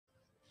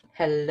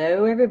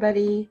Hello,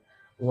 everybody.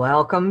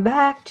 Welcome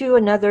back to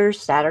another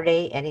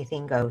Saturday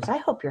Anything Goes. I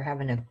hope you're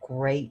having a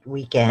great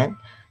weekend.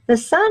 The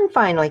sun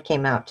finally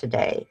came out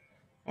today,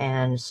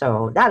 and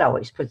so that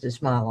always puts a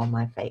smile on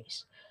my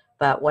face.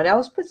 But what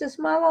else puts a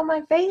smile on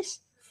my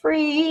face?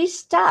 Free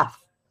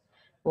stuff.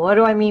 What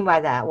do I mean by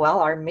that? Well,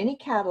 our mini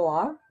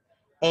catalog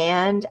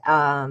and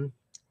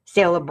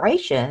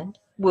Sale-A-Bration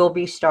will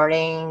be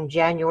starting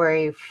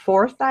January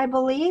 4th, I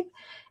believe.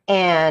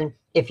 And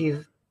if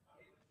you've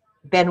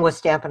been with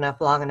Stampin' Up!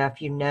 Long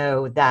enough, you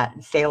know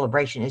that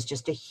Sale-A-Bration is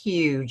just a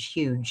huge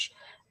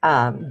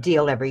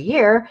deal every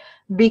year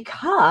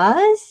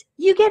because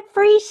you get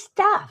free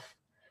stuff.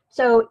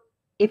 So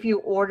if you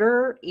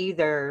order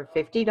either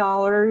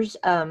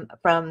 $50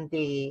 from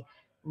the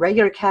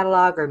regular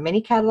catalog or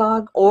mini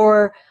catalog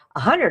or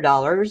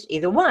 $100,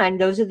 either one,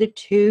 those are the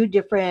two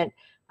different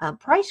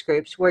price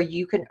groups where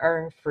you can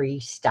earn free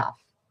stuff.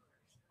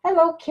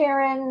 Hello,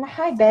 Karen.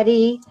 Hi,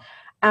 Betty.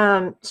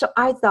 So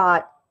I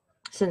thought,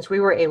 since we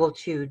were able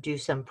to do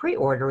some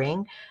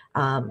pre-ordering,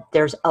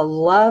 there's a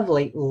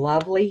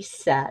lovely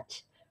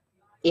set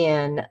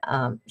in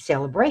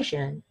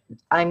Sale-A-Bration.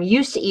 I'm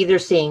used to either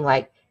seeing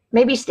like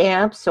maybe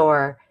stamps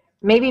or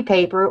maybe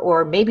paper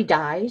or maybe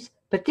dies,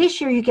 but this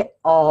year you get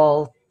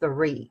all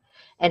three.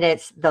 And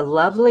it's the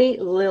lovely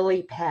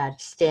Lilypad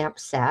stamp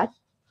set.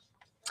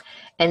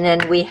 And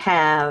then we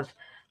have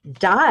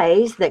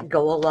dies that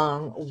go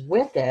along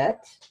with it.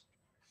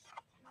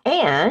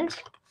 And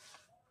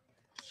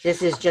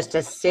this is just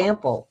a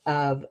sample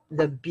of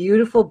the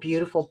beautiful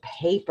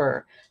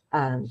paper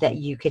that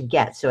you can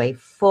get. So a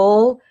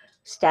full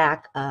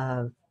stack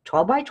of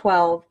 12 by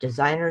 12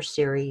 designer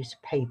series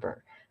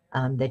paper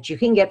that you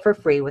can get for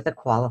free with a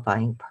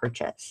qualifying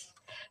purchase.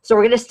 So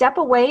we're going to step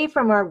away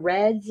from our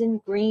reds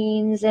and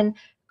greens and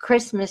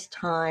Christmas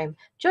time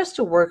just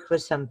to work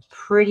with some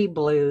pretty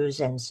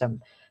blues and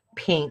some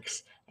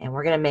pinks. And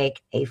we're going to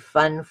make a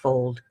fun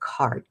fold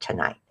card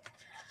tonight.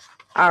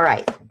 All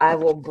right, I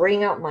will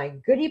bring out my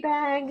goodie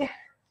bag.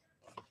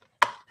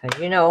 As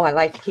you know, I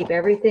like to keep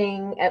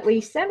everything at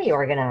least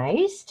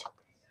semi-organized.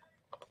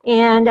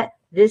 And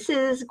this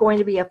is going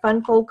to be a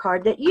fun fold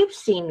card that you've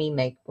seen me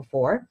make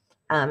before.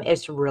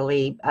 It's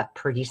really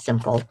pretty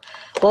simple.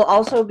 We'll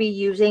also be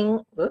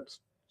using, whoops,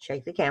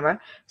 shake the camera.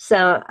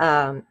 So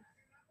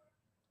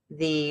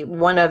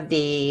one of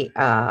the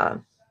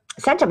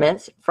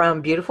sentiments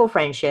from Beautiful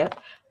Friendship,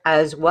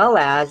 as well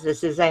as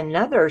this is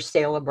another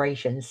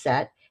Sale-A-Bration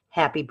set.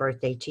 Happy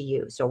birthday to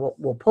you. So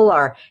we'll pull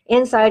our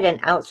inside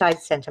and outside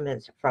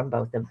sentiments from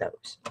both of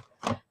those.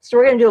 So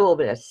we're going to do a little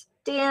bit of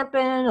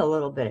stamping, a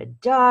little bit of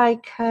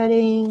die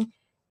cutting.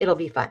 It'll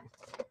be fun.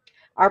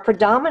 Our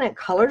predominant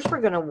colors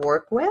we're going to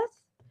work with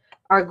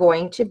are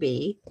going to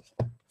be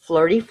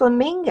Flirty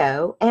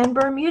Flamingo and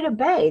Bermuda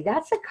Bay.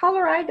 That's a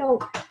color I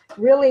don't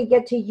really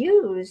get to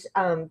use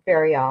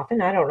very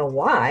often. I don't know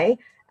why,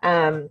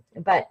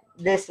 but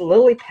this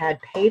Lilypad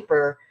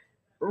paper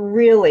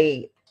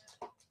really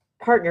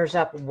partners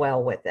up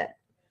well with it.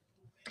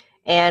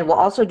 And we'll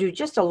also do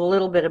just a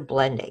little bit of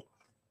blending.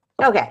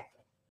 Okay,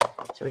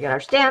 so we got our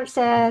stamp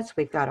sets,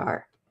 we've got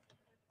our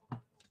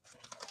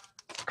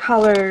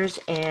colors,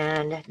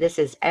 and this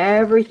is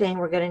everything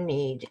we're going to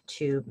need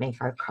to make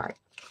our card.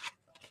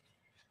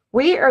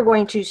 We are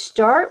going to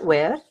start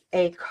with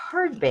a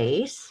card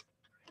base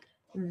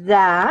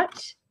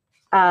that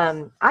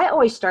I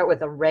always start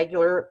with a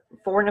regular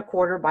 4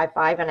 1/4 by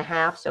 5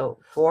 1/2, so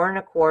 4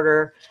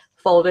 1/4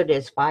 folded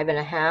is 5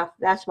 1/2.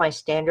 That's my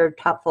standard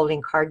top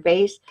folding card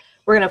base.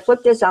 We're going to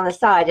flip this on the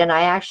side, and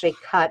I actually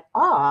cut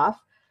off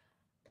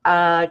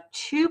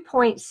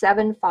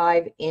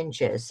 2.75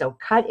 inches. So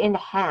cut in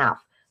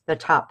half the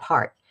top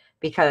part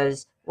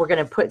because we're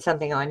going to put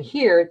something on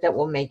here that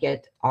will make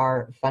it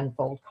our fun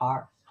fold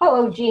card.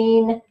 Hello,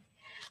 Jean.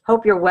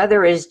 Hope your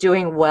weather is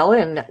doing well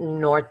in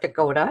North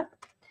Dakota.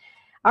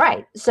 All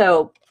right,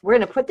 so we're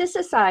going to put this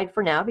aside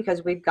for now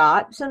because we've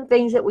got some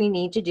things that we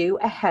need to do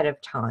ahead of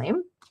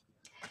time.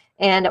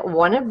 And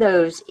one of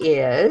those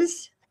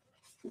is,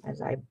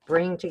 as I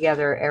bring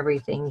together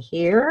everything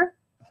here,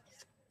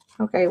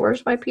 okay,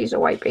 where's my piece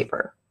of white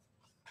paper?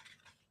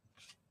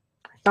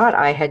 I thought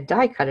I had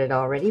die cut it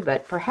already,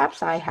 but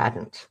perhaps I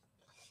hadn't.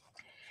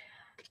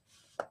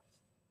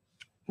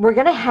 We're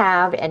going to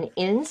have an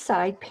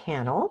inside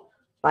panel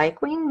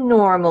like we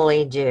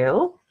normally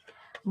do,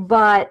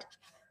 but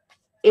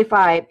if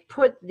I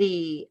put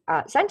the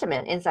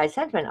inside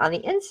sentiment on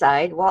the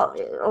inside, well,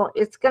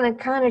 it's going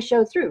to kind of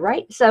show through,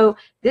 right? So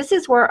this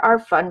is where our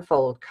fun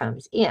fold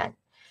comes in,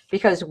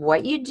 because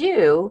what you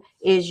do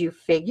is you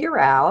figure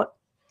out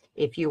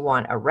if you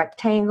want a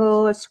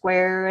rectangle, a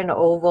square, an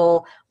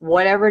oval,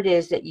 whatever it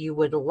is that you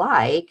would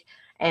like.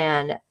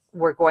 And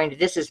we're going to,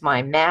 this is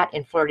my matte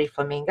in Flirty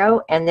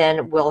Flamingo, and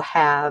then we'll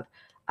have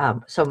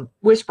some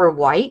Whisper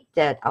White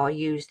that I'll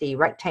use the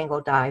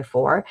rectangle die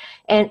for.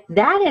 And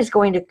that is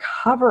going to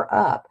cover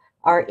up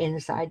our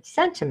inside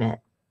sentiment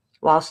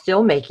while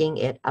still making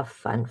it a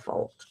fun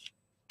fold.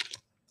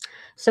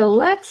 So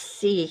let's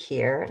see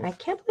here. And I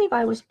can't believe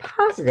I was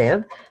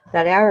positive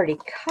that I already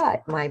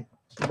cut my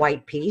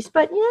white piece,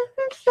 but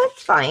yeah,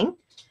 that's fine.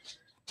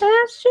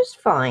 That's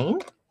just fine.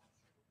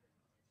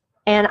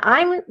 And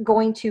I'm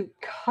going to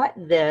cut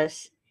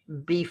this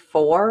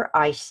before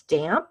I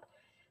stamp.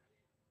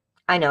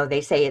 I know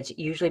they say it's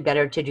usually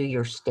better to do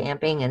your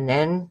stamping and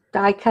then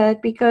die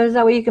cut because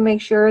that way you can make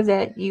sure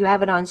that you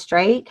have it on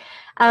straight.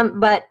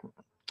 But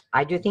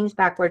I do things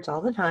backwards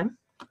all the time.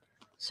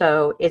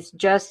 So it's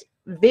just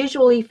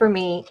visually for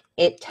me,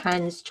 it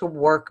tends to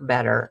work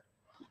better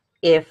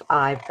if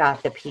I've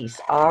got the piece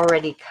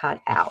already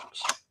cut out.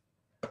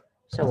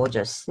 So we'll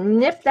just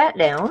snip that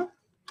down.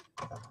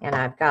 And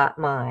I've got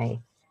my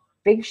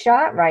Big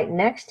Shot right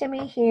next to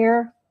me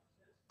here.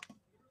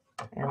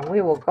 And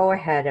we will go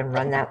ahead and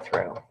run that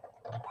through.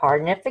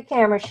 Pardon if the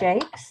camera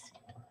shakes.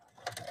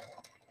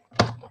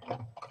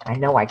 I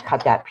know I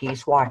cut that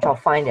piece. Watch, I'll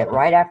find it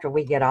right after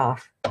we get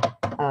off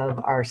of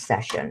our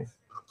session.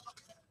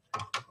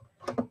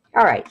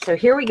 All right, so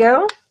here we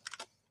go.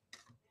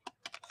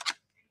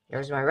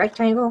 There's my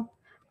rectangle.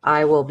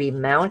 I will be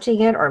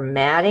mounting it or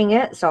matting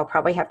it, so I'll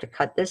probably have to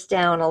cut this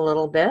down a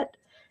little bit,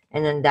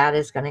 and then that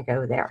is going to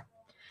go there.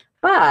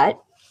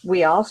 But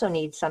we also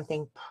need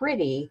something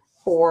pretty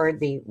for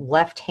the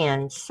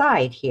left-hand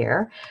side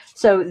here.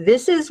 So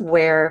this is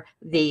where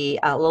the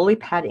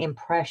Lilypad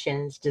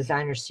Impressions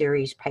Designer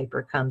Series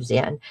paper comes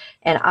in.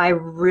 And I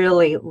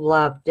really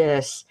love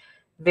this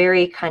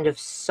very kind of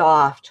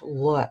soft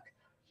look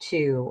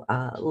to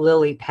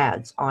lily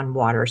pads on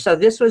water. So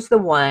this was the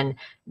one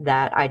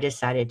that I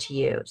decided to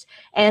use.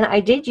 And I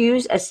did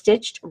use a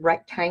stitched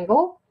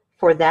rectangle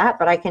for that,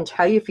 but I can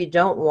tell you if you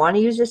don't want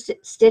to use a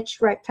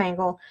stitched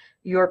rectangle,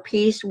 your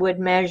piece would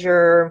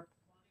measure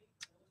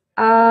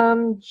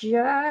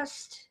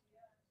just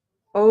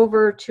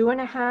over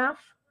 2.5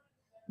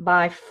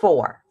 by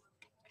 4.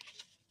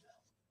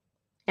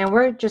 And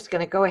we're just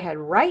going to go ahead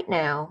right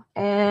now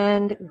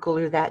and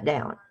glue that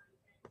down.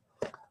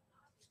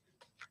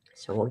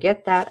 So we'll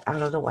get that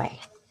out of the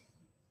way.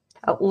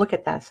 Oh, look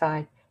at that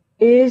side.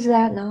 Is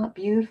that not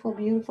beautiful,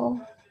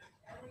 beautiful?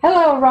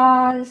 Hello,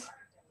 Roz.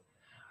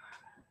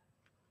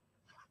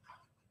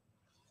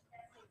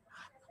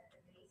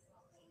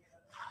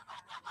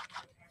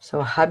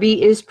 So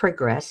hubby is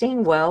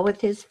progressing well with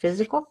his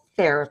physical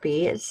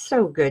therapy. It's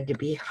so good to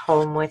be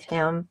home with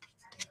him.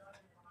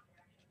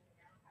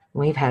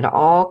 We've had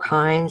all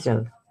kinds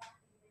of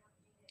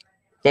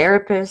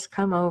therapists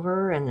come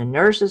over and the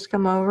nurses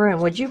come over. And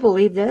would you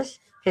believe this?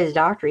 His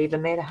doctor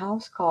even made a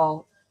house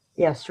call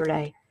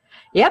yesterday.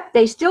 Yep,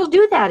 they still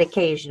do that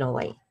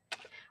occasionally.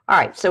 All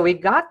right, so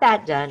we've got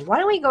that done. Why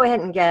don't we go ahead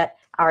and get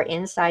our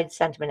inside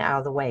sentiment out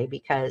of the way,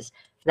 because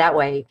that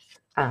way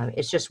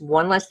it's just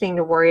one less thing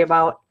to worry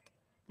about.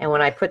 And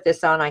when I put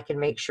this on, I can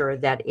make sure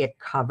that it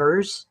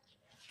covers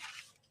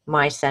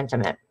my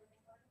sentiment.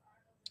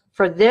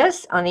 For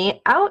this, on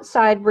the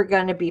outside, we're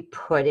going to be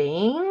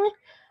putting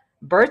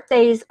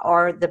birthdays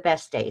are the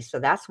best days. So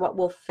that's what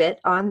will fit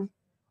on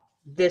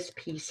this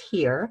piece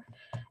here.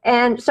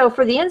 And so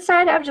for the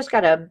inside, I've just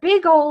got a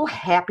big old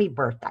happy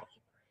birthday.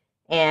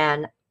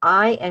 And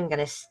I am going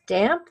to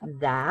stamp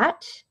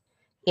that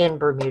in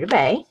Bermuda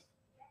Bay.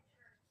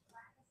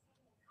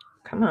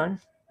 Come on,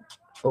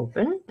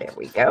 open. There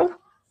we go.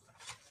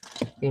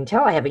 You can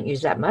tell I haven't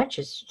used that much.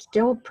 It's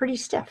still pretty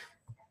stiff.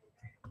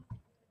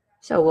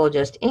 So we'll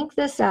just ink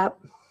this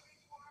up.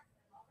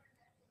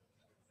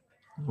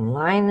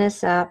 Line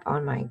this up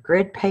on my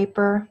grid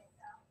paper.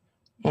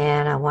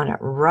 And I want it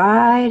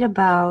right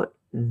about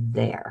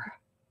there.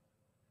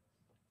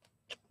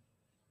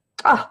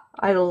 Oh,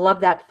 I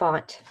love that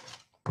font.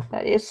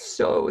 That is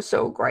so,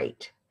 so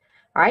great.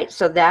 All right,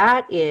 so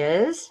that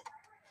is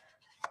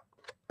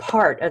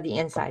part of the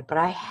inside, but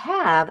I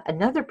have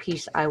another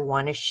piece I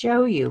want to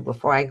show you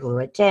before I glue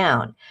it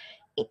down.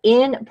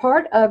 In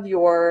part of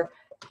your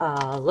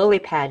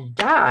Lilypad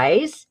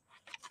dies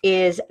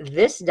is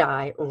this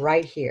die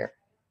right here.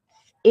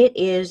 It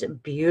is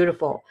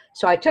beautiful.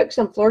 So I took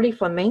some Flirty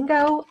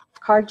Flamingo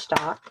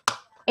cardstock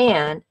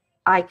and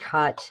I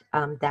cut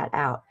that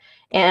out.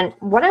 And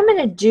what I'm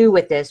going to do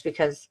with this,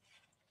 because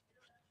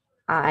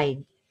I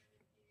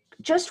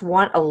just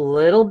want a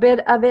little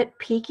bit of it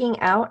peeking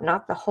out,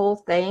 not the whole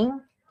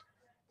thing.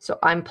 So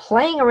I'm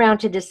playing around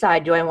to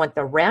decide, do I want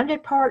the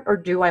rounded part or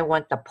do I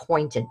want the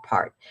pointed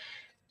part?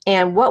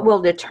 And what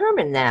will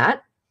determine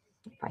that,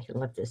 if I can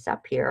lift this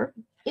up here,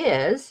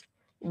 is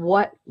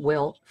what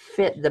will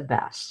fit the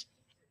best.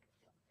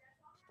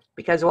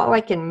 Because while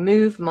I can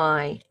move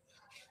my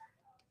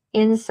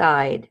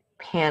inside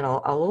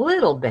panel a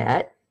little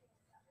bit,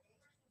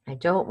 I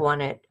don't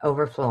want it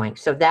overflowing.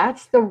 So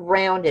that's the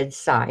rounded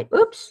side.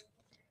 Oops.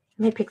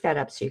 Let me pick that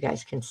up so you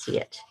guys can see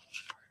it.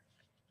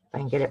 If I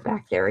can get it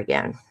back there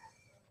again.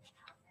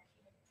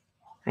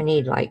 I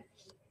need like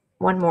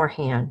one more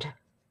hand,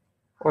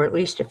 or at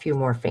least a few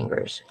more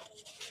fingers.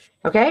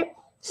 Okay,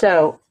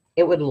 so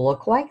it would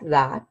look like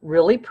that.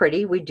 Really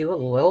pretty. We do a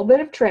little bit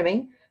of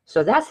trimming.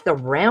 So that's the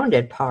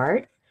rounded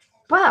part,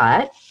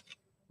 but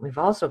we've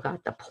also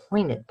got the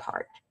pointed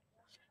part.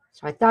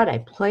 So I thought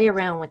I'd play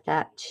around with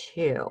that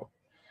too.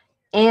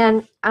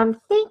 And I'm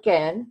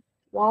thinking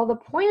while the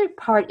pointed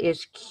part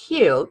is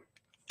cute,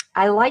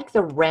 I like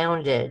the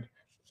rounded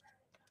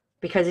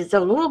because it's a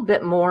little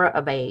bit more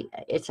of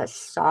it's a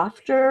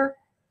softer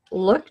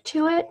look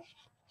to it.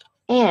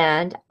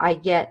 And I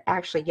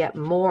actually get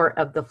more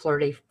of the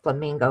Flirty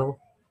Flamingo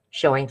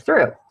showing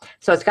through.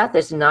 So it's got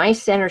this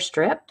nice center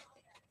strip.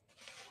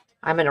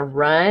 I'm going to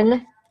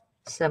run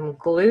some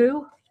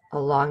glue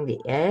along the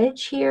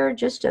edge here,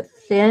 just a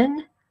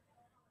thin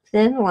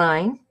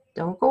line.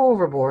 Don't go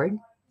overboard.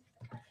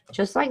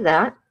 Just like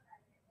that.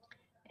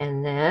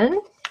 And then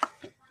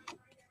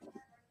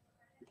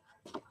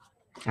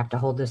I have to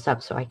hold this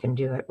up so I can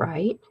do it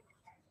right.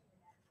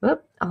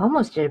 Whoop, I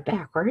almost did it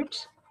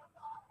backwards.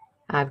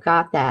 I've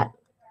got that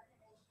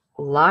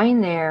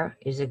line there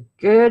is a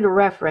good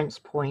reference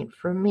point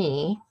for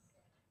me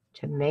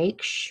to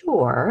make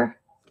sure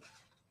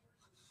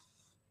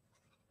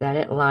that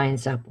it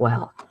lines up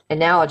well. And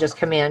now I'll just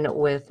come in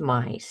with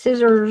my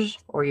scissors,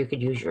 or you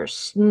could use your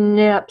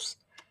snips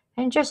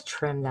and just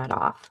trim that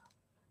off,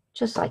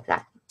 just like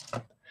that.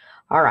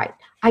 All right,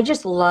 I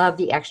just love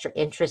the extra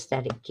interest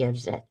that it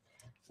gives it.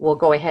 We'll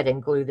go ahead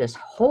and glue this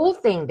whole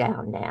thing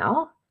down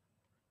now.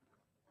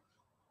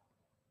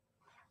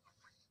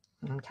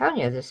 I'm telling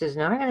you, this is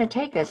not going to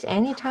take us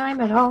any time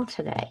at all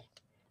today.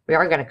 We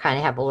are going to kind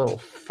of have a little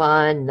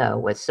fun, though,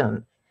 with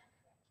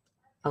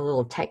a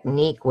little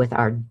technique with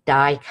our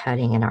die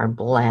cutting and our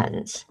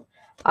blends.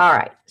 All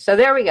right, so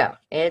there we go.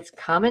 It's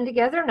coming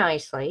together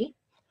nicely.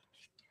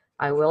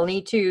 I will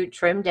need to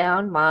trim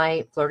down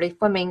my Flirty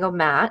Flamingo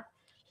mat,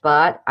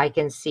 but I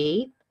can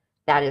see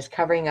that is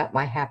covering up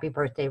my happy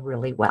birthday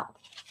really well.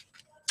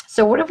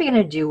 So what are we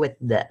going to do with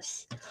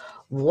this?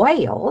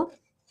 Well,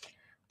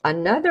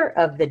 another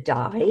of the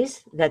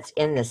dies that's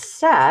in the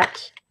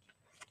set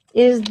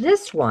is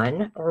this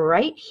one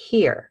right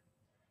here.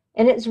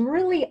 And it's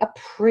really a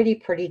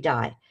pretty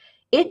die.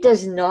 It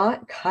does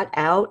not cut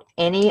out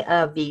any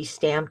of the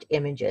stamped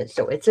images.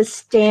 So it's a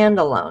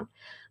standalone.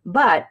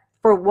 But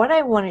for what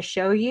I want to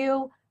show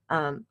you,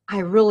 I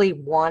really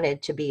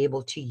wanted to be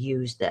able to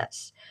use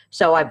this.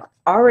 So I've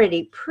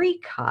already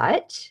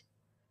pre-cut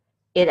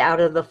it out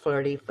of the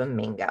Flirty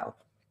Flamingo.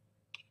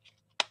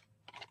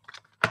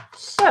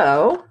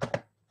 So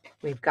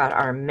we've got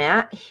our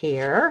mat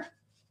here,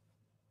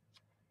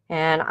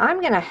 and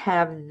I'm going to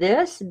have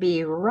this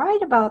be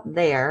right about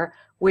there,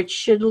 which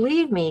should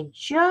leave me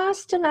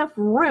just enough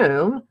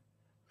room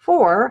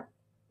for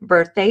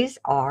birthdays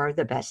are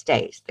the best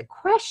days. The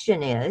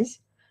question is,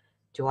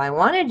 do I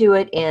want to do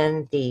it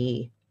in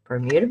the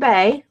Bermuda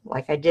Bay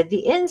like I did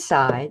the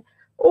inside,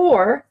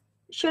 or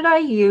should I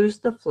use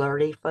the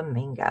Flirty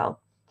Flamingo?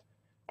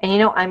 And you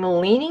know, I'm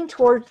leaning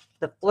towards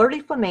the Flirty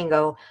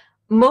Flamingo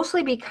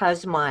mostly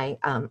because my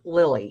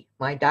lily,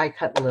 my die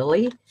cut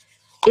lily,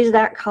 is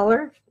that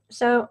color.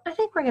 So I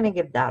think we're going to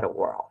give that a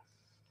whirl.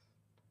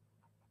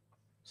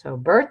 So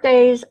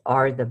birthdays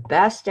are the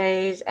best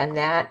days, and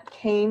that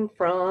came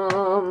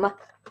from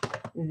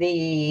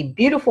the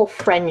Beautiful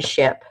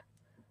Friendship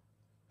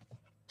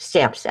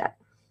stamp set.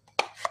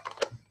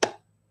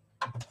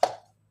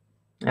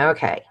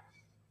 Okay.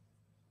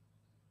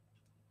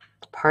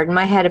 Pardon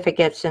my head if it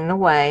gets in the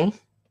way.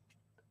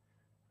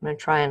 I'm going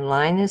to try and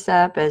line this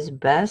up as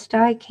best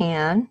I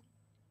can.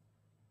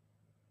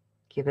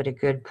 Give it a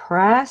good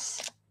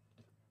press.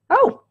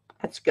 Oh,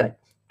 that's good.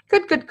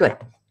 Good.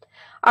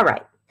 All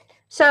right.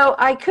 So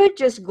I could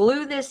just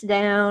glue this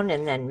down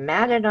and then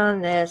mat it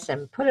on this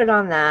and put it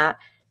on that.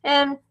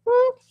 And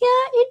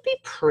yeah, it'd be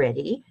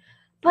pretty.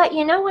 But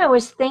you know, I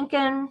was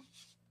thinking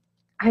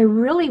I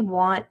really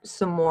want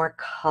some more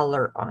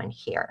color on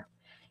here.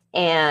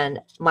 And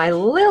my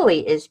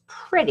lily is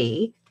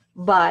pretty,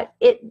 but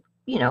it,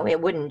 you know, it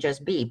wouldn't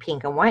just be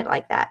pink and white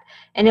like that.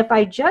 And if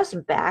I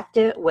just backed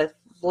it with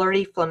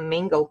Flirty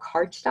Flamingo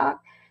cardstock,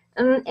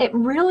 it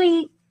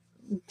really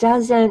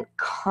doesn't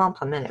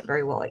complement it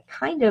very well. It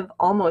kind of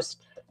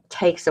almost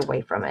takes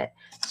away from it.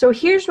 So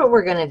here's what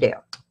we're going to do.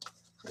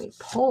 We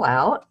pull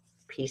out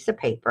a piece of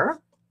paper.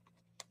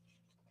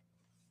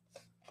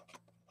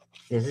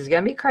 This is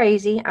going to be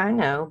crazy, I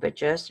know, but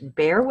just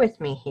bear with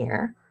me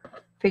here.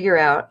 Figure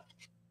out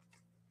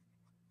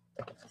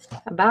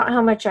about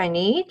how much I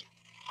need.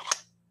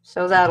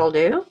 So that'll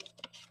do.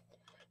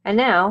 And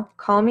now,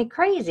 call me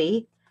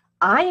crazy,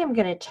 I am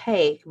going to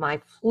take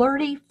my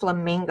Flirty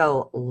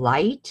Flamingo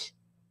Light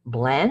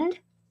blend,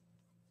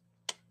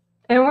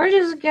 and we're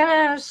just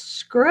going to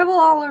scribble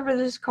all over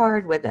this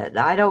card with it.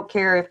 I don't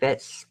care if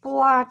it's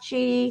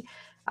splotchy.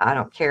 I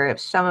don't care if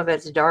some of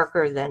it's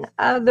darker than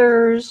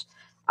others.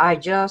 I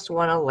just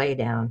want to lay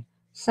down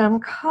some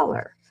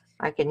color.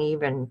 I can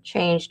even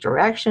change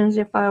directions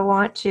if I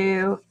want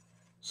to.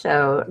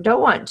 So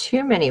don't want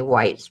too many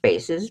white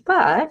spaces,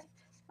 but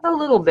a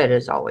little bit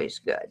is always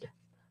good.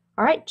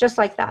 All right, just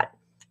like that.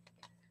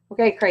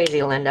 Okay,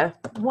 crazy Linda,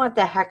 what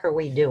the heck are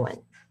we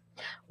doing?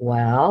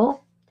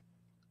 Well,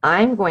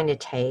 I'm going to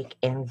take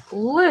and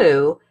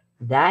glue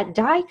that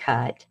die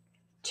cut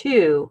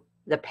to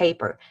the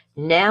paper.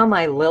 Now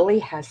my lily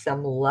has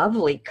some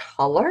lovely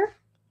color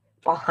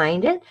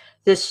behind it.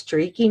 The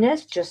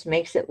streakiness just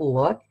makes it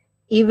look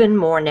even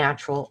more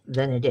natural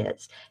than it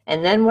is.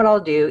 And then what I'll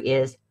do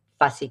is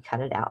fussy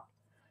cut it out.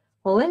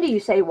 Well, Linda, you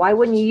say, why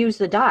wouldn't you use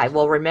the die?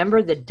 Well,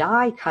 remember the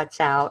die cuts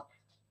out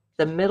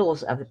the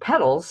middles of the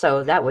petals,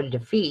 so that would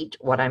defeat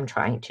what I'm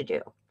trying to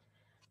do.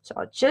 So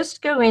I'll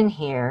just go in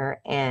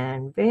here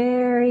and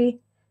very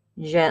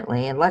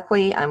gently, and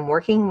luckily I'm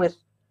working with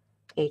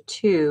a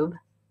tube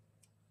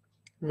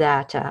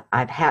that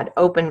I've had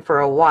open for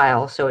a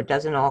while, so it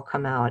doesn't all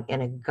come out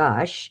in a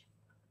gush.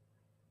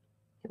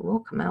 It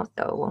will come out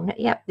though, won't it?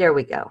 Yep, there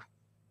we go.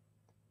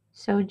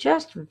 So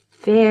just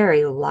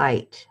very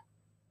light.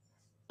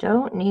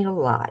 Don't need a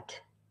lot,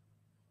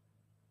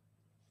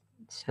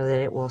 so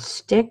that it will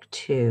stick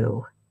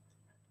to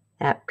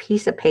that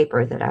piece of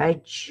paper that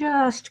I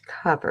just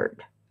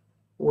covered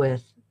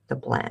with the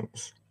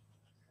blends.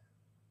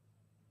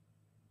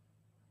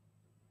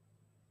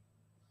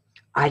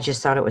 I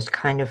just thought it was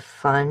kind of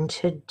fun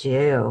to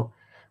do.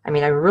 I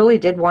mean, I really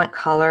did want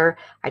color.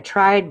 I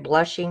tried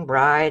Blushing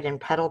Bride and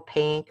Petal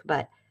Pink,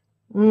 but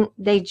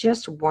they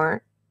just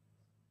weren't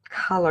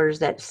colors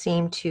that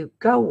seemed to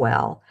go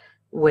well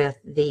with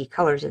the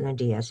colors in the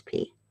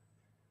DSP.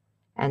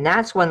 And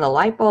that's when the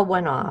light bulb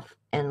went off.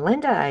 And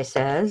Linda, I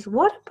says,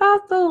 what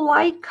about the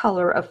light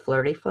color of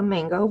Flirty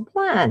Flamingo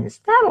blends?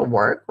 That'll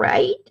work,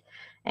 right?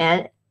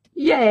 And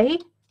yay,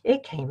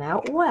 it came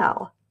out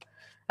well.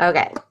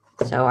 Okay,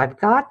 so I've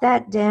got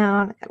that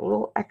down. Got a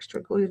little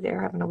extra glue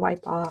there, having to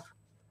wipe off.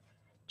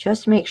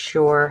 Just make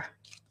sure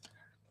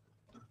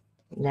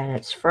that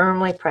it's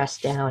firmly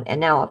pressed down. And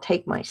now I'll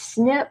take my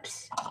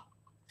snips.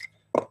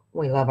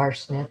 We love our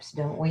snips,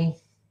 don't we?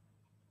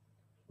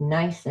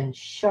 Nice and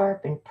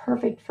sharp and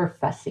perfect for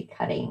fussy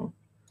cutting.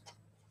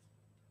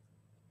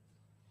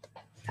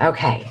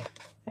 Okay,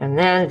 and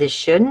then this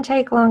shouldn't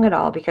take long at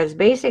all, because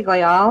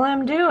basically all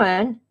I'm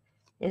doing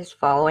is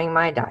following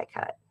my die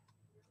cut.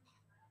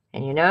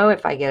 And you know,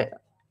 if I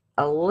get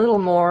a little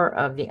more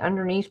of the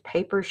underneath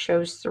paper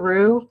shows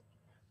through,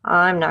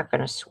 I'm not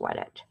going to sweat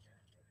it.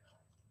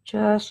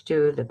 Just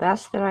do the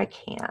best that I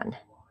can.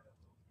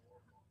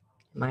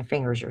 My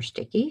fingers are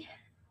sticky,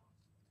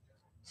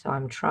 so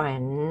I'm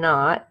trying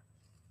not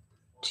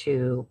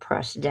to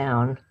press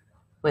down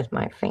with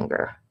my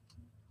finger.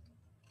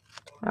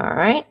 All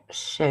right,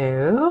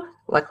 so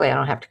luckily I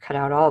don't have to cut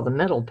out all the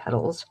middle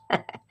petals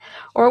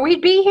or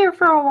we'd be here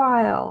for a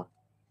while.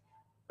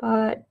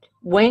 But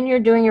when you're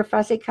doing your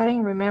fussy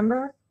cutting,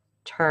 remember,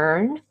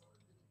 turn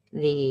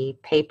the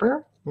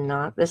paper,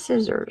 not the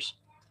scissors.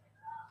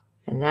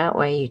 And that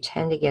way you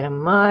tend to get a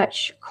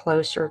much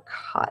closer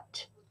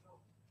cut.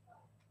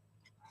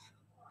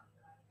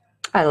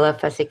 I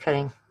love fussy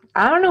cutting.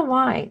 I don't know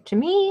why. To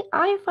me,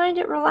 I find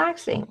it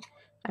relaxing.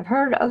 I've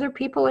heard other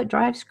people it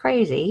drives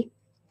crazy,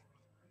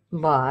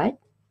 but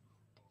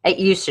it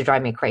used to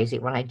drive me crazy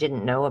when I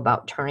didn't know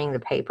about turning the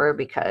paper,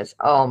 because,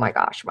 oh my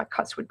gosh, my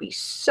cuts would be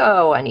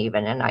so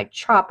uneven, and I'd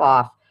chop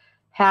off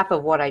half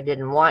of what I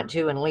didn't want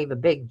to and leave a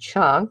big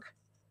chunk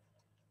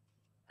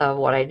of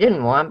what I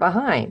didn't want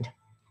behind.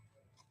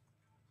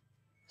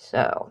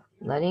 So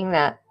letting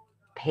that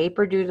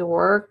paper do the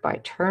work by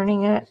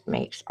turning it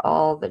makes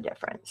all the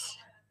difference.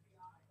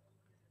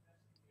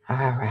 All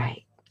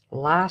right,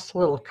 last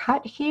little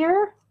cut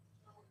here,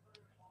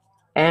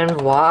 and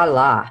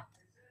voila.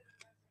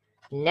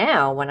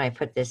 Now, when I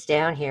put this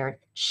down here,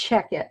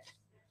 check it.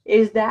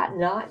 Is that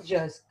not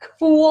just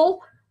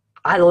cool?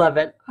 I love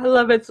it. I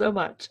love it so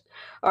much.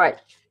 All right,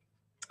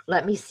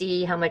 let me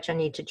see how much I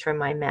need to trim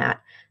my mat.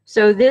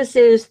 So this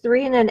is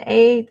 3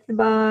 1/8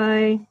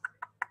 by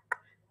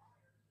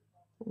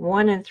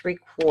 1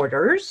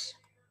 3/4.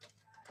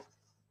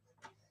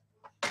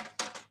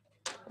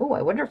 Oh,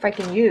 I wonder if I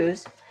can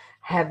use,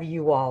 have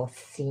you all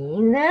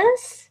seen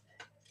this?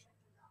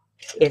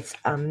 It's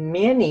a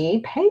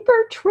mini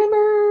paper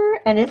trimmer,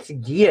 and it's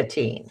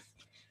guillotine.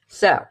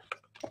 So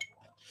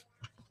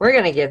we're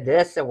going to give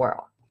this a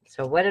whirl.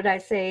 So what did I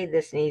say?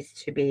 This needs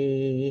to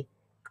be,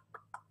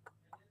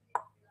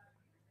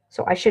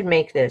 so I should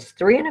make this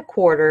 3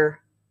 1/4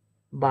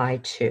 by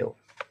 2.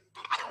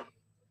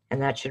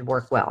 And that should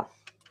work well.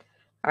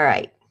 All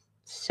right.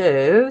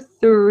 So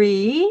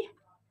 3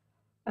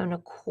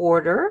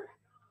 1/4.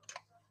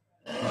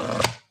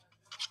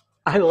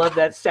 I love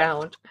that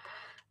sound.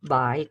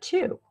 By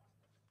 2.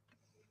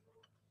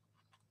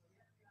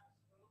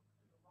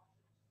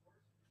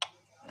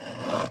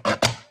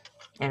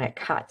 And it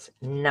cuts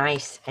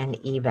nice and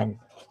even.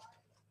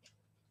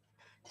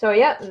 So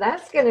yeah,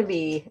 that's going to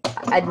be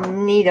a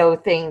neato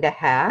thing to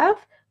have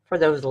for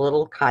those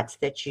little cuts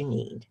that you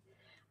need.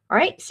 All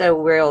right, so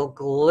we'll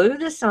glue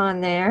this on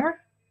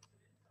there.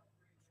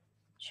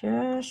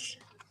 Just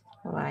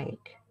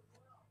like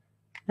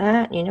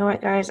that. You know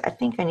what, guys? I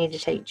think I need to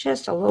take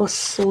just a little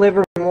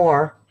sliver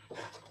more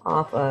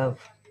off of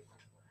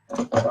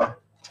the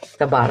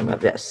bottom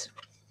of this.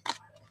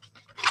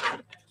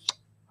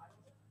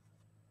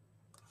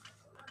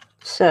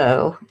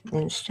 So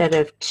instead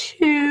of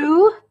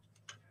 2,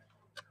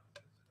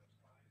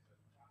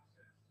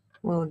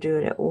 we'll do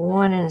it at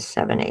 1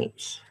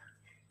 7/8.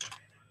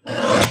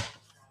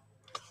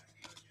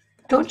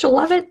 Don't you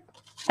love it?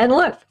 And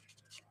look,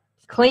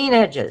 clean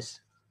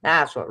edges.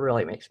 That's what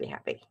really makes me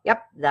happy.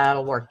 Yep,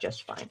 that'll work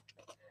just fine.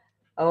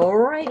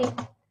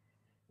 Alrighty.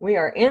 We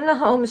are in the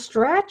home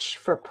stretch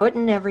for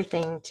putting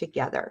everything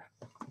together.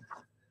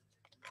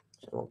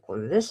 So we'll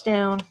glue this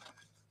down.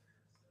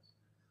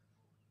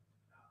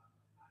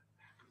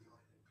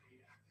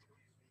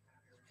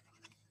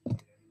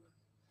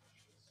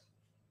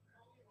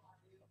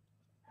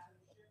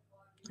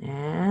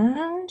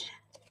 And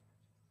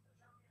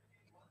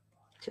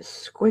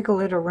just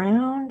squiggle it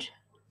around.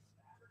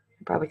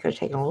 Probably could have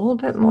taken a little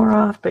bit more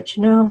off, but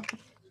you know,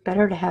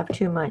 better to have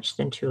too much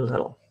than too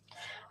little.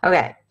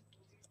 Okay,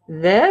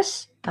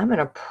 this I'm going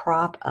to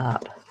prop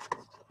up.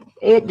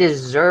 It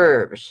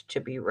deserves to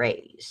be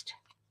raised.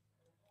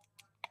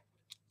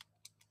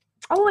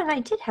 Oh, and I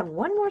did have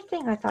one more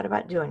thing I thought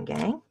about doing,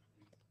 gang,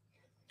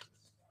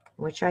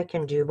 which I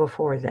can do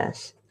before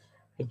this.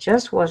 I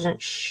just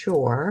wasn't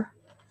sure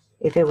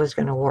if it was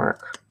going to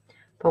work.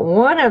 But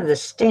one of the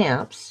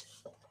stamps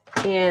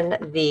in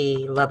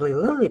the lovely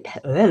Lilypad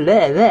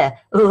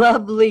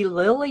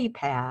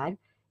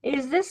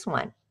is this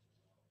one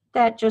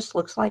that just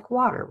looks like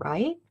water,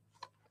 right?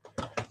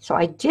 So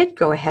I did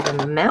go ahead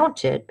and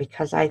mount it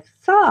because I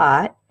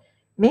thought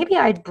maybe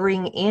I'd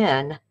bring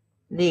in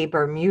the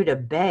Bermuda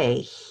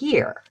Bay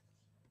here.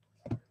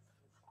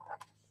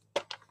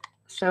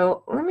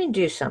 So let me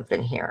do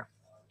something here.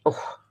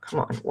 Oh, come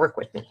on, work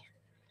with me.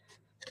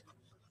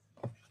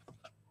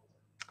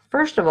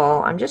 First of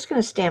all, I'm just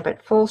going to stamp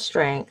it full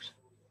strength,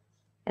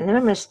 and then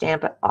I'm going to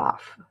stamp it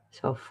off.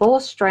 So full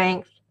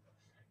strength,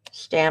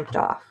 stamped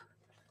off.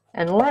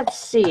 And let's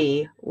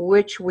see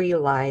which we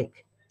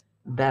like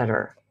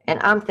better. And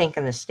I'm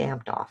thinking the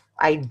stamped off.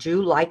 I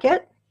do like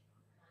it.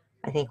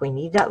 I think we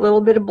need that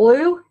little bit of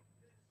blue,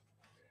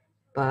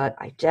 but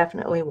I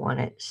definitely want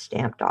it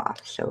stamped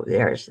off. So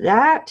there's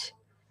that.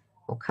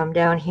 We'll come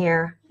down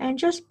here and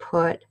just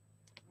put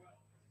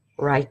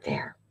right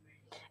there.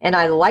 And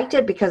I liked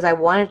it because I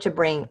wanted to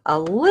bring a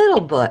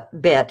little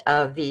bit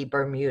of the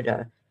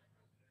Bermuda.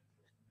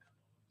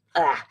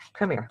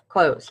 Come here,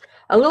 close.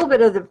 A little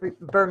bit of the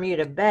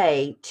Bermuda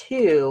Bay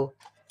to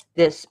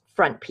this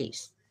front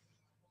piece.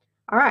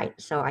 All right,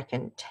 so I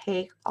can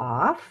take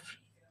off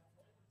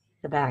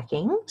the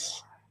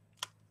backings.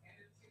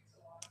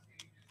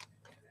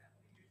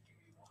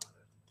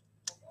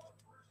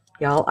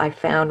 Y'all, I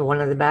found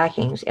one of the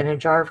backings in a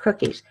jar of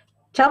cookies.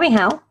 Tell me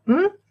how.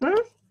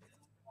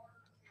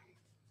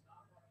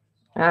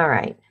 All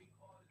right.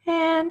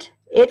 And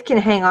it can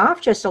hang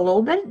off just a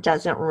little bit. It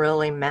doesn't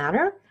really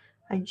matter.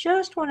 I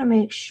just want to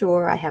make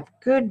sure I have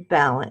good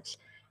balance.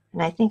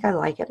 And I think I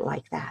like it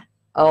like that.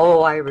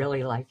 Oh, I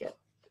really like it.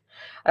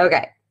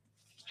 Okay.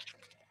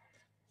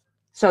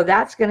 So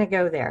that's going to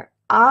go there.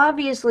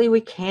 Obviously, we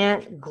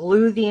can't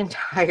glue the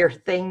entire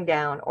thing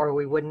down or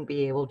we wouldn't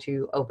be able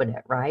to open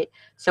it, right?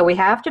 So we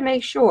have to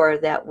make sure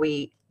that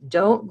we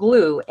don't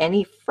glue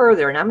any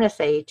further. And I'm going to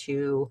say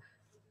to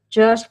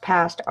just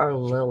past our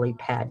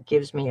Lilypad.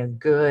 Gives me a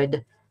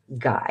good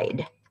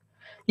guide.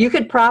 You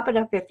could prop it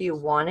up if you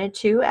wanted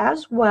to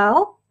as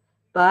well,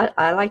 but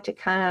I like to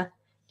kind of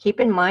keep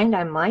in mind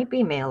I might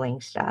be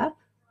mailing stuff.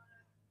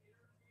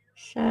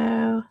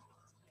 So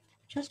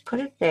just put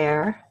it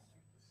there.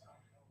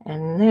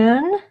 And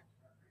then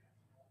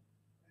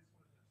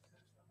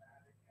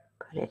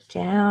put it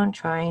down,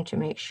 trying to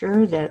make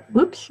sure that,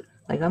 whoops,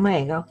 like on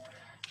my ego,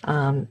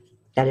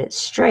 that it's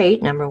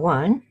straight, number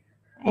one,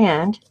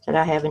 and that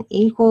I have an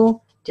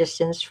equal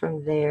distance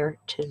from there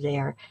to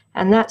there.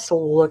 And that's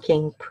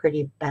looking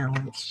pretty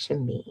balanced to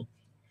me.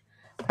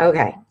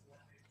 Okay.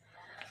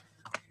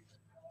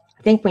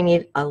 I think we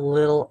need a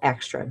little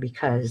extra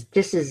because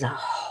this is a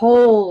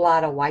whole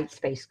lot of white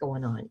space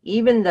going on.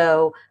 Even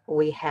though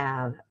we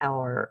have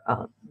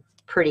our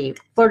pretty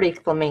Flirty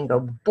Flamingo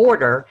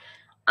border,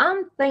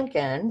 I'm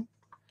thinking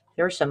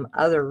there's some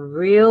other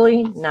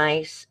really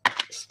nice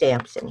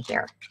stamps in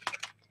here.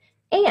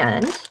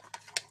 And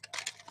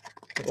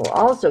it will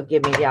also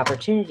give me the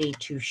opportunity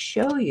to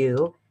show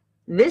you,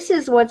 this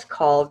is what's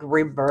called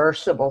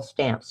reversible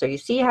stamps. So you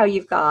see how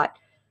you've got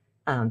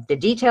the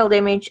detailed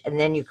image and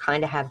then you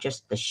kind of have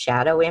just the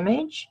shadow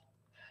image.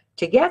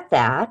 To get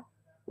that,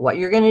 what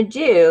you're going to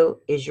do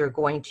is you're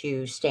going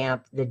to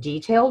stamp the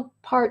detailed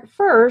part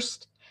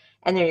first,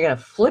 and then you're going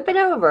to flip it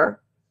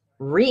over,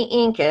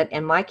 re-ink it.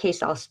 In my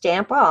case, I'll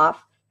stamp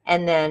off,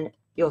 and then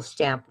you'll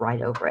stamp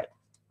right over it.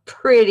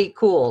 Pretty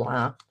cool,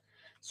 huh?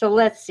 So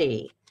let's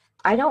see.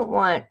 I don't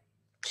want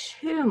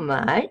too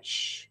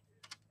much.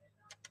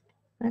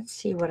 Let's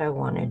see what I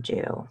want to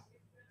do.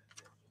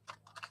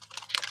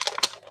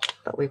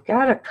 But we've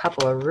got a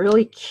couple of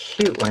really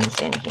cute ones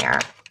in here.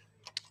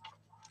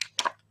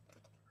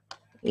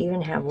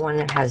 Even have one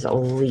that has a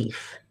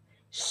leaf.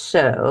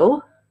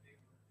 So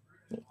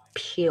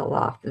peel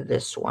off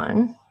this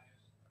one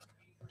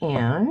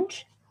and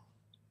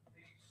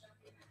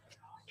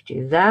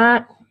do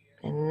that.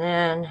 And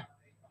then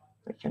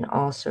we can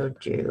also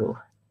do,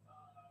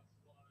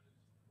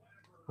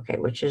 okay,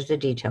 which is the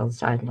detailed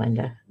side,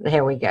 Linda.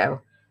 There we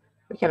go.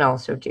 We can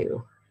also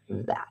do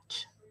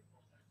that.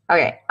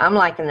 Okay, I'm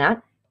liking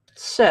that.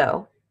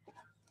 So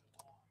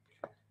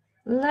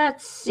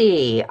let's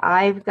see.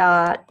 I've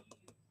got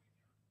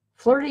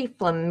Flirty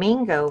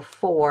Flamingo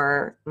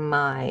for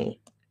my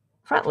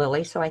front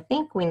lily, so I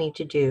think we need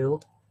to do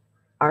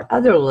our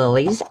other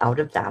lilies out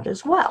of that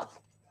as well.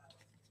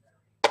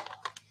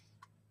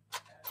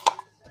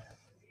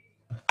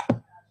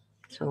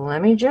 So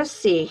let me just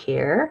see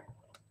here.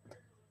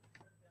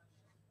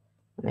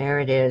 There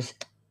it is,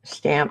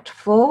 stamped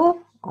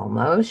full,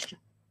 almost,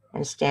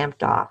 and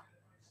stamped off.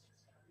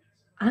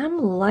 I'm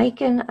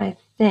liking, I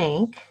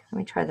think, let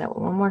me try that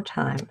one more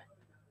time.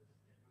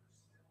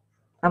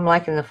 I'm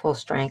liking the full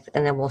strength,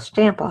 and then we'll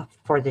stamp off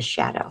for the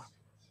shadow.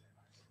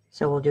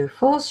 So we'll do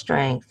full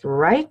strength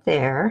right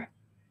there.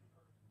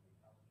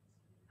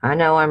 I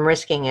know I'm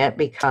risking it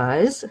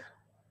because,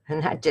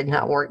 and that did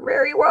not work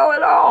very well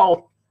at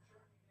all.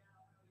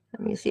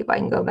 Let me see if I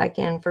can go back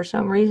in. For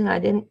some reason, I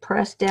didn't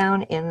press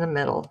down in the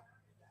middle.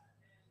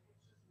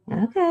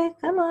 Okay,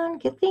 come on,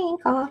 get the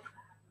ink off.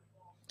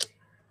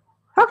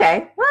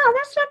 Okay, well,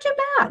 that's not too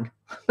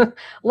bad.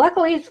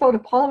 Luckily, it's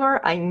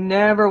photopolymer. I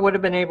never would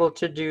have been able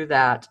to do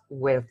that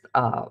with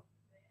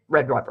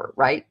red rubber,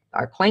 right?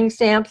 Our cling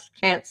stamps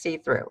can't see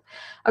through.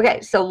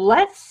 Okay, so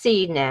let's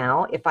see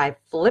now if I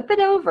flip it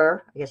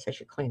over. I guess I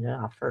should clean it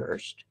off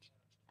first.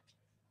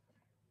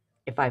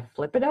 If I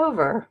flip it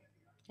over,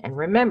 and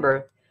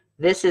remember,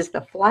 this is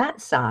the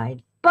flat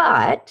side,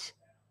 but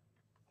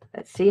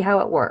let's see how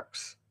it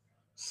works.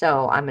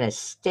 So I'm going to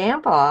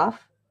stamp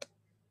off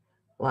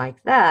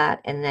like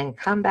that, and then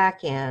come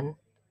back in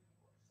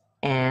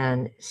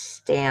and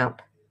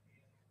stamp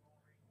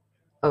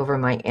over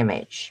my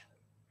image.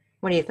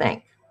 What do you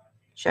think?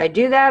 Should I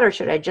do that, or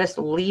should I just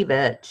leave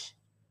it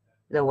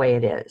the way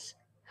it is?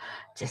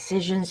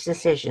 Decisions,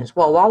 decisions.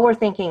 Well, while we're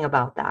thinking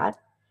about that,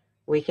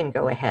 we can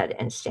go ahead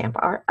and stamp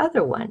our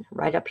other one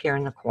right up here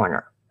in the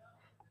corner.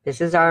 This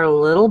is our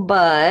little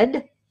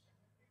bud.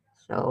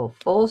 So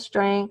full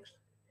strength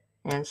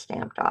and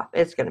stamped off.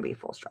 It's going to be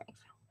full strength.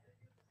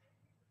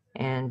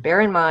 And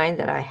bear in mind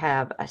that I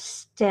have a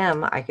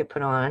stem I could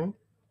put on.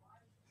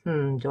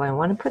 Do I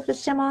want to put the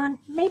stem on?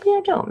 Maybe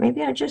I don't.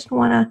 Maybe I just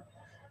want to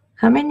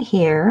come in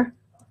here.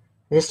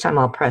 This time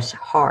I'll press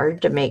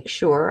hard to make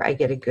sure I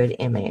get a good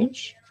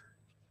image.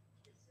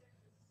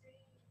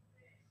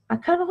 I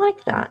kind of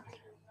like that.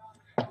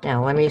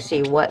 Now let me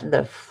see what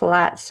the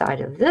flat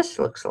side of this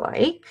looks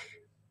like.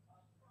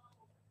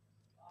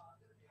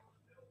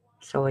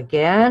 So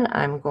again,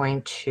 I'm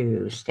going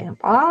to stamp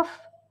off.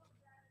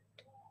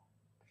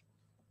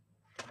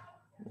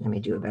 Let me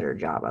do a better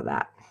job of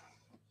that.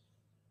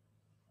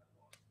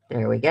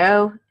 There we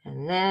go.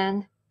 And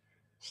then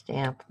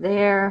stamp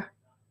there.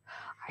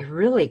 I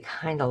really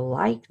kind of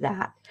like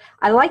that.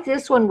 I like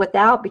this one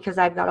without, because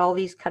I've got all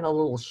these kind of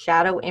little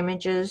shadow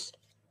images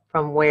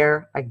from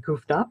where I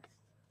goofed up.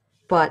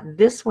 But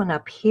this one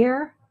up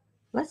here,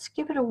 let's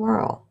give it a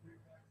whirl.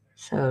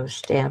 So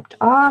stamped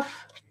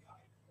off,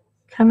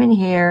 come in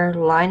here,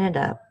 line it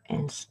up,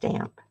 and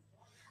stamp.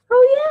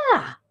 Oh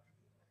yeah,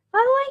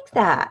 I like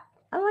that.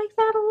 I like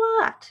that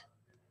a lot.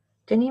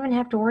 Didn't even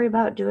have to worry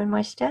about doing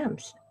my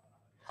stems.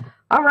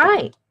 All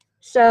right,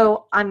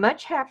 so I'm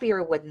much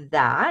happier with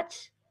that.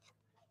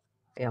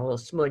 Yeah, a little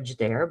smudge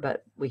there,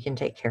 but we can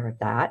take care of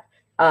that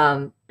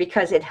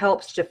because it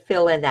helps to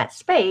fill in that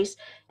space.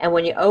 And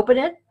when you open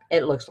it,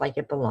 it looks like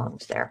it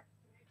belongs there.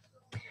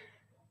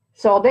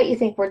 So I'll bet you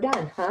think we're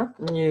done, huh?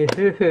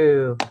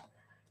 No.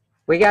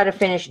 We got to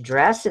finish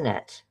dressing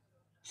it.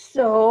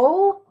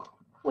 So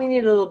we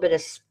need a little bit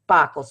of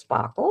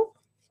sparkle.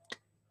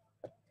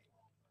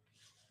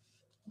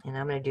 And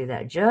I'm going to do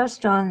that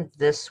just on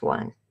this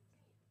one.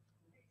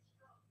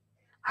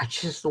 I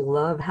just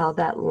love how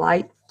that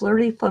light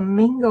Flirty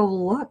Flamingo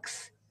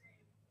looks.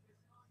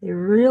 They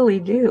really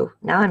do.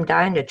 Now I'm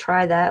dying to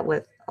try that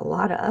with a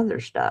lot of other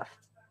stuff.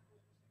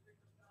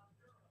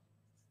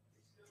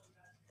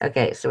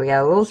 Okay, so we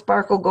got a little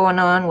sparkle going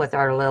on with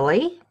our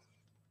lily.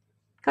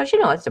 Because, you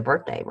know, it's a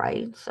birthday,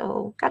 right?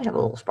 So, got to have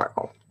a little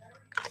sparkle.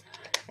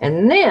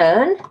 And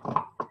then,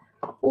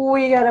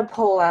 we got to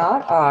pull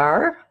out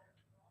our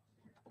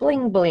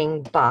bling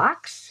bling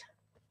box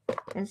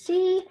and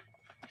see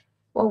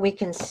what we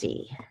can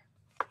see.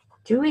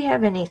 Do we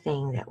have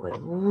anything that would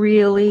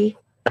really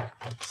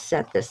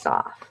set this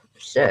off?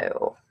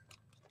 So,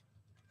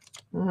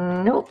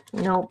 nope.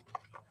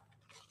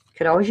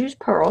 Could always use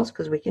pearls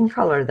because we can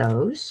color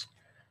those.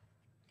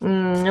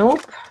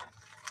 Nope.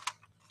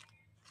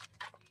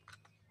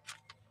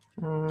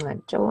 I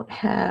don't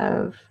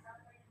have,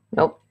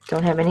 nope,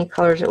 don't have any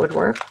colors that would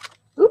work.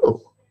 Ooh.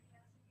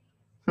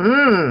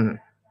 I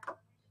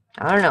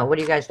don't know. What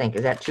do you guys think?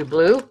 Is that too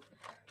blue?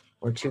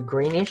 Or too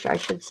greenish, I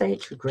should say.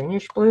 Too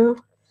greenish blue.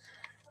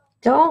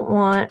 Don't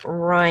want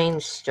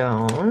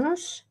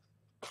rhinestones.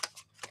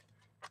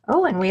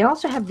 Oh, and we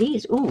also have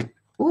these.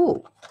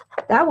 Ooh.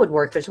 That would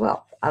work as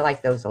well. I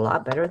like those a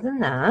lot better than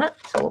that.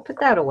 So we'll put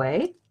that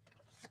away.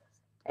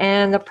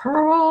 And the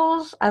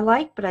pearls I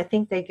like, but I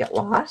think they get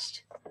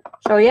lost.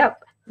 So,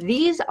 yep,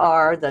 these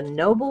are the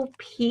Noble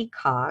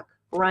Peacock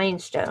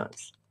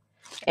rhinestones.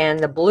 And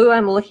the blue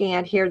I'm looking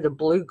at here, the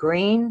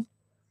blue-green,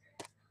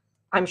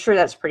 I'm sure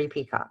that's pretty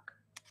peacock.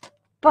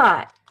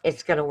 But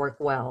it's going to work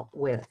well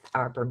with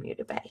our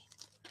Bermuda Bay.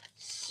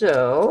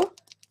 So,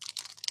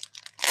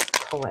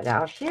 pull it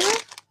out here.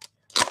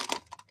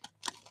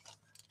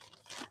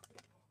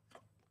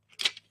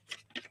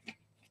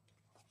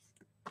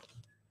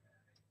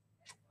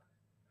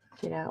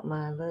 Get out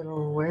my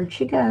little, where'd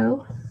she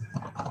go?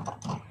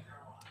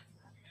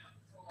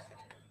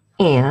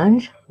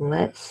 And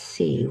let's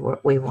see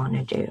what we want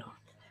to do.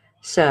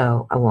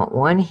 So I want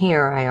one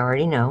here, I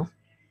already know.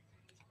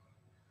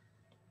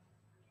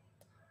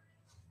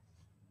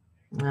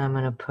 I'm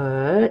going to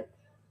put,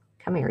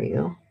 come here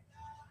you.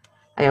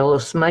 I got a little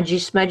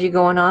smudgy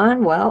going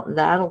on. Well,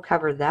 that'll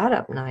cover that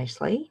up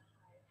nicely.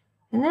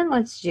 And then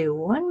let's do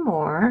one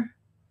more.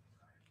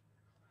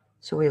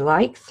 So we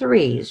like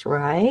threes,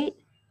 right?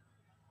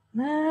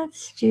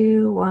 Let's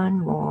do one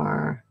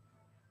more.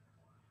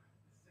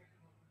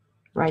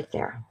 Right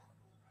there.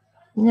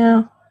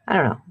 No, I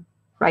don't know.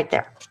 Right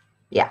there.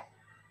 Yeah,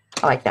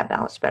 I like that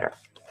balance better.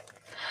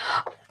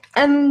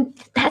 And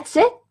that's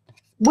it.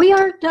 We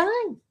are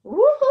done.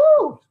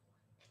 Woohoo!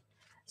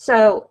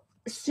 So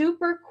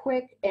super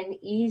quick and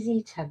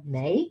easy to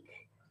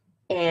make.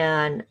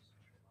 And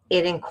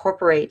it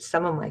incorporates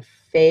some of my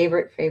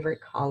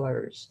favorite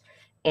colors.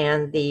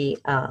 And the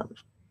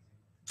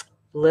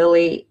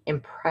Lily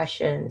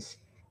Impressions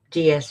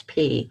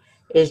DSP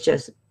is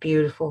just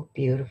beautiful,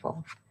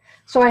 beautiful.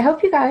 So I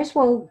hope you guys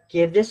will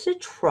give this a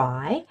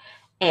try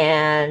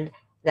and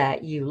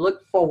that you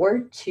look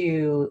forward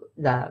to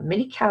the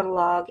mini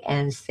catalog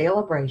and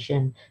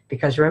Sale-A-Bration,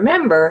 because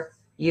remember,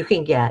 you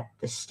can get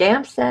the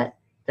stamp set,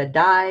 the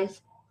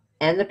dies,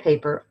 and the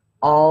paper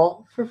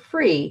all for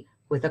free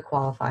with a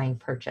qualifying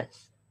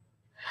purchase.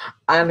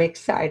 I'm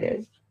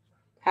excited.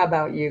 How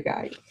about you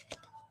guys?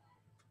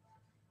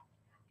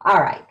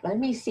 All right, let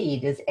me see.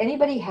 Does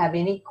anybody have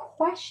any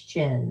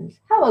questions?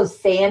 Hello,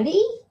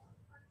 Sandy.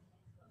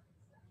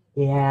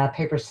 Yeah,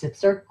 paper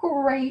sips are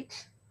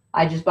great.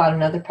 I just bought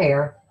another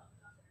pair.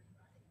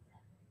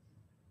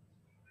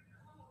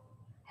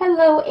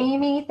 Hello,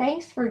 Amy.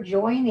 Thanks for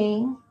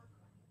joining.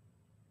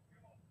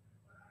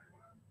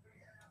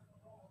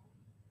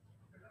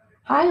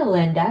 Hi,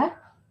 Linda.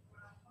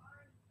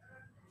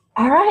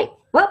 All right.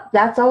 Well,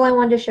 that's all I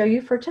wanted to show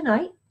you for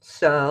tonight.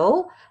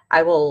 So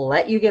I will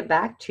let you get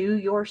back to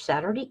your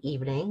Saturday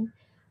evening.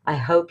 I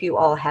hope you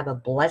all have a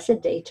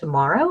blessed day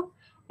tomorrow,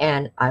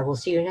 and I will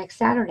see you next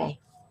Saturday.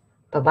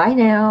 Bye-bye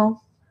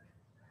now.